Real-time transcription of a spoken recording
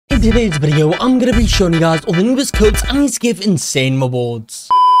in today's video, I'm going to be showing you guys all the newest codes and these give insane rewards.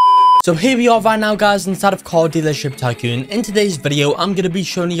 So here we are right now guys inside of Car Dealership Tycoon. In today's video, I'm going to be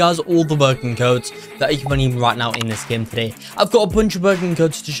showing you guys all the working codes that you can redeem right now in this game today. I've got a bunch of working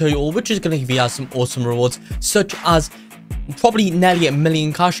codes to show you all, which is going to give you guys some awesome rewards, such as probably nearly 1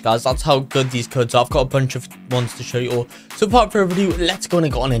 million cash, guys. That's how good these codes are. I've got a bunch of ones to show you all. So without further ado, let's go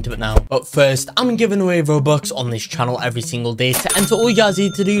and get on into it now. But first, I'm giving away Robux on this channel every single day. To enter, all you guys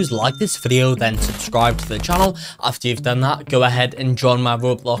need to do is like this video, then subscribe to the channel. After you've done that, go ahead and join my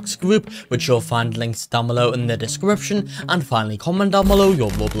Roblox group, which you'll find links down below in the description. And finally, comment down below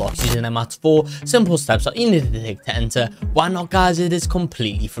your Roblox username. That's 4 simple steps that you need to take to enter. Why not, guys? It is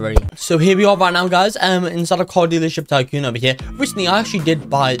completely free. So here we are right now, guys. Inside of Car Dealership Tycoon over here. Recently, I actually did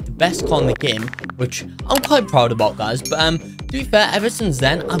buy the best car in the game, which I'm quite proud about, guys. But to be fair, ever since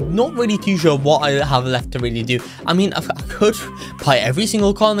then, I'm not really too sure what I have left to really do. I mean, I could buy every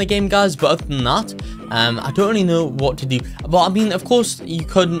single car in the game, guys, but other than that, I don't really know what to do. But I mean, of course, you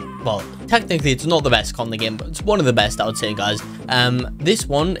couldn't. Well, technically, it's not the best car in the game, but it's one of the best, I would say, guys. This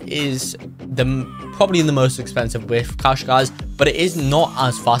one is probably the most expensive with cash, guys, but it is not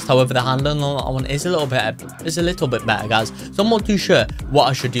as fast. However, the handling on that one is a little bit better, guys. So I'm not too sure what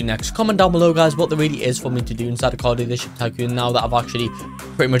I should do next. Comment down below, guys, what there really is for me to do inside the Car Dealership Tycoon now that I've actually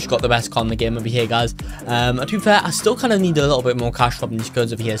pretty much got the best car in the game over here, guys. To be fair, I still kind of need a little bit more cash from these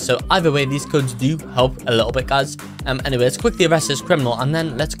codes over here. So either way, these codes do help a little bit, guys. Anyway, let's quickly arrest this criminal and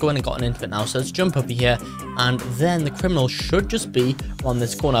then let's go in and get into it now. So let's jump over here, and then the criminal should just be on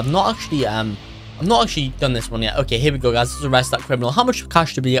this corner. I've not actually done this one yet. Okay, here we go, guys. Let's arrest that criminal. How much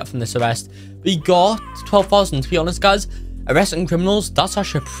cash did we get from this arrest? We got 12,000, to be honest, guys. Arresting criminals, that's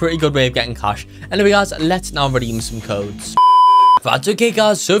actually a pretty good way of getting cash. Anyway, guys, let's now redeem some codes. That's okay,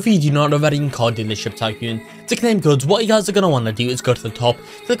 guys. So if you do not already in Car Dealership Tycoon, to claim codes, what you guys are going to want to do is go to the top,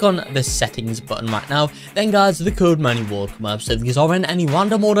 click on the settings button right now. Then, guys, the code menu will come up. So if these are in any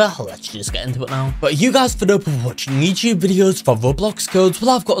random order, let's just get into it now. But you guys, for open watching YouTube videos for Roblox codes, well,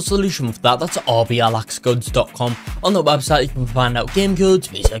 I've got a solution for that. That's rblxcodes.com. On the website, you can find out game codes,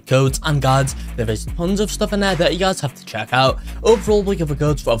 visa codes, and guides. There is tons of stuff in there that you guys have to check out. Overall, we give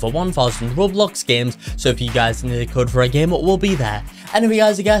codes for over 1,000 Roblox games. So if you guys need a code for a game, it will be there. Anyway,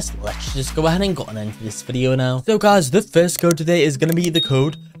 guys, I guess let's just go ahead and get on into this video now. So guys, the first code today is going to be the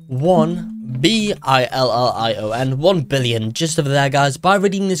code 1BILLION, 1 billion, just over there, guys. By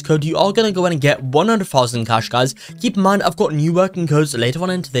redeeming this code, you are going to go in and get 100,000 cash, guys. Keep in mind, I've got new working codes later on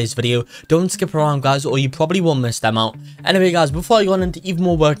in today's video. Don't skip around, guys, or you probably will miss them out. Anyway, guys, before I go on into even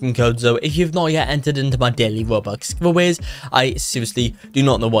more working codes, though, if you've not yet entered into my daily Robux giveaways, I seriously do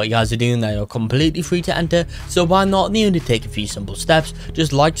not know what you guys are doing. They are completely free to enter, so why not? You only take a few simple steps.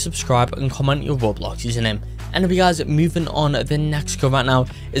 Just like, subscribe, and comment your Roblox username. Anyway, guys, moving on, the next code right now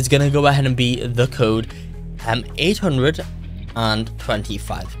is going to go ahead and be the code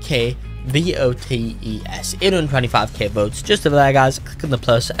 825k VOTES, 825k votes, just over there, guys. Click on the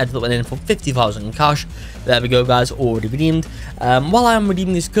plus, enter the one in for 50,000 cash. There we go, guys, already redeemed. While I am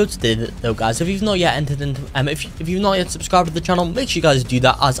redeeming these codes today, though, guys, if you've not yet entered into, if you've not yet subscribed to the channel, make sure you guys do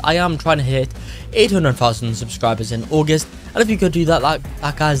that, as I am trying to hit 800,000 subscribers in August. And if you could do that,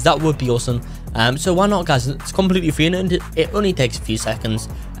 guys, that would be awesome. So why not, guys? It's completely free and it only takes a few seconds.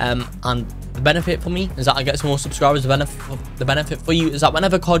 And the benefit for me is that I get some more subscribers. The benefit for you is that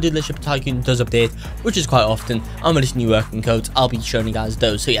whenever Car Dealership Tycoon does update, which is quite often, I'm releasing new working codes. I'll be showing you guys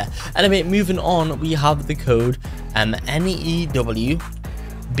those. So yeah. Anyway, moving on, we have the code NEWBARN,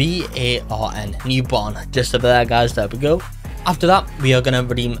 newborn, just over there, guys. There we go. After that, we are going to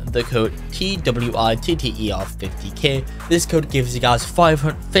redeem the code TWITTER50k. This code gives you guys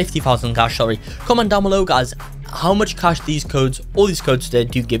 50,000 cash. Comment down below, guys, how much cash all these codes today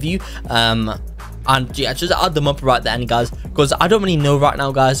do give you. And yeah, just add them up right then, guys, because I don't really know right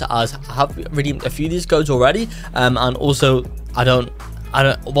now, guys, as I have redeemed a few of these codes already. And also,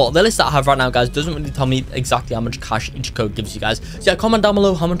 well, the list that I have right now, guys, doesn't really tell me exactly how much cash each code gives you guys. So yeah, comment down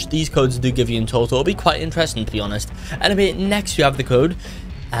below how much these codes do give you in total. It'll be quite interesting, to be honest. Anyway, next we have the code.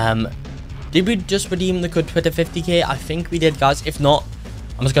 Did we just redeem the code Twitter50k? I think we did, guys. If not,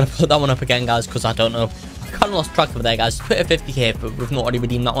 I'm just gonna put that one up again, guys, because I don't know. I kind of lost track over there, guys. Twitter50k, but we've not already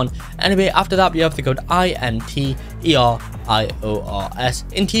redeemed that one. Anyway, after that, we have the code INTERIORS,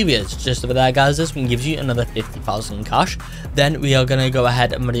 interiors, just over there, guys. This one gives you another 50,000 cash. Then we are gonna go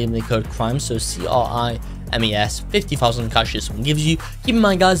ahead and redeem the code crime, so CRIMES, 50,000 cash this one gives you. Keep in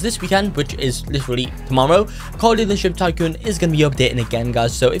mind, guys, this weekend, which is literally tomorrow, Car Dealership Tycoon is going to be updating again,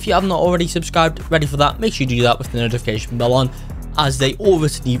 guys. So if you have not already subscribed, ready for that, make sure you do that with the notification bell on, as they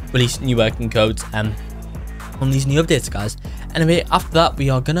always release new working codes on these new updates, guys. Anyway, after that, we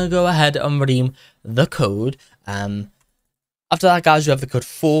are gonna go ahead and redeem the code. After that, guys, you have the code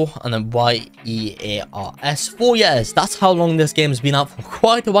 4 and then YEARS. 4 years. That's how long this game has been out for.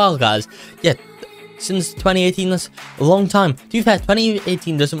 Quite a while, guys. Yeah, since 2018. That's a long time. To be fair,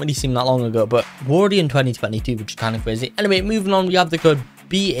 2018 doesn't really seem that long ago, but we're already in 2022, which is kind of crazy. Anyway, moving on, we have the code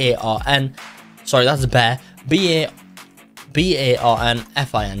BARN. Sorry, that's a bear.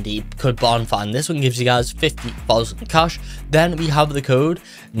 BARNFIND, code Bonfire. This one gives you guys 50,000 cash. Then we have the code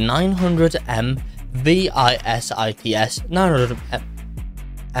 900M VISITS, 900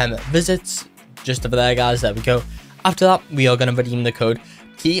 visits, just over there, guys. There we go. After that, we are going to redeem the code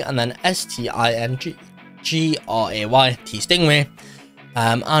T and then STINGRAY, T Stingray.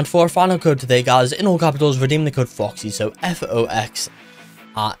 And for our final code today, guys, in all capitals, redeem the code Foxy, so FOXZIE.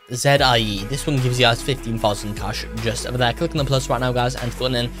 This one gives you guys 15,000 cash just over there. Click on the plus right now, guys, and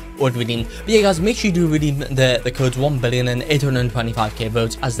fill in or redeem. But yeah, guys, make sure you do redeem the codes 1,825,000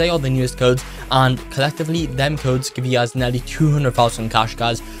 votes, as they are the newest codes, and collectively them codes give you guys nearly 200,000 cash,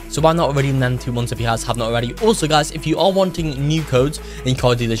 guys. So why not redeem them 2 months if you guys have not already? Also, guys, if you are wanting new codes in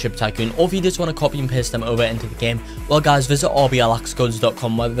Car Dealership Tycoon, or if you just want to copy and paste them over into the game, well, guys, visit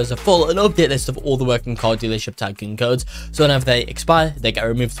rblxcodes.com, where there's a full and update list of all the working Car Dealership Tycoon codes. So whenever they expire, they get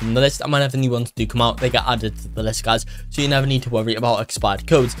removed from the list, and whenever new ones do come out, they get added to the list, guys, so you never need to worry about expired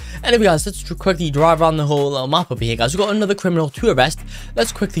codes. Anyway, guys, let's quickly drive around the whole little map over here, guys. We've got another criminal to arrest.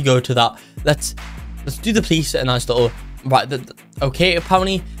 Let's quickly go to that. Let's do the police a nice little okay.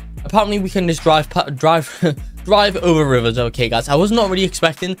 Apparently we can just drive over rivers. Okay, guys, I was not really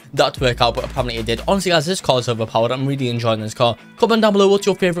expecting that to work out, but apparently it did. Honestly, guys, this car is overpowered. I'm really enjoying this car. Comment down below what's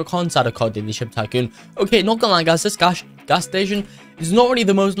your favorite car inside of Car Dealership Tycoon. Okay, not gonna lie, guys, this gas station is not really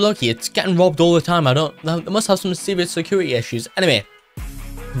the most lucky. It's getting robbed all the time. They must have some serious security issues. Anyway,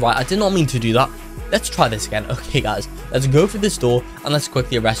 right, I did not mean to do that. Let's try this again. Okay, guys, let's go through this door and let's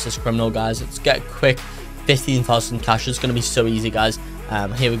quickly arrest this criminal, guys. Let's get a quick 15,000 cash. It's gonna be so easy, guys.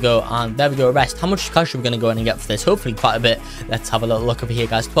 Here we go, and there we go, arrest. How much cash are we going to go in and get for this? Hopefully quite a bit. Let's have a little look over here,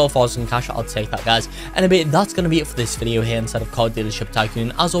 guys. 12,000 cash, I'll take that, guys. Anyway, that's going to be it for this video here inside of Car Dealership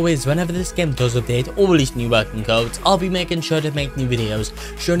Tycoon. As always, whenever this game does update or release new working codes, I'll be making sure to make new videos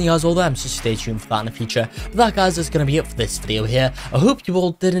showing you guys all them, so stay tuned for that in the future. But that, guys, is going to be it for this video here. I hope you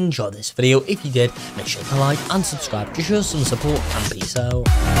all did enjoy this video. If you did, make sure to like and subscribe to show some support, and peace out.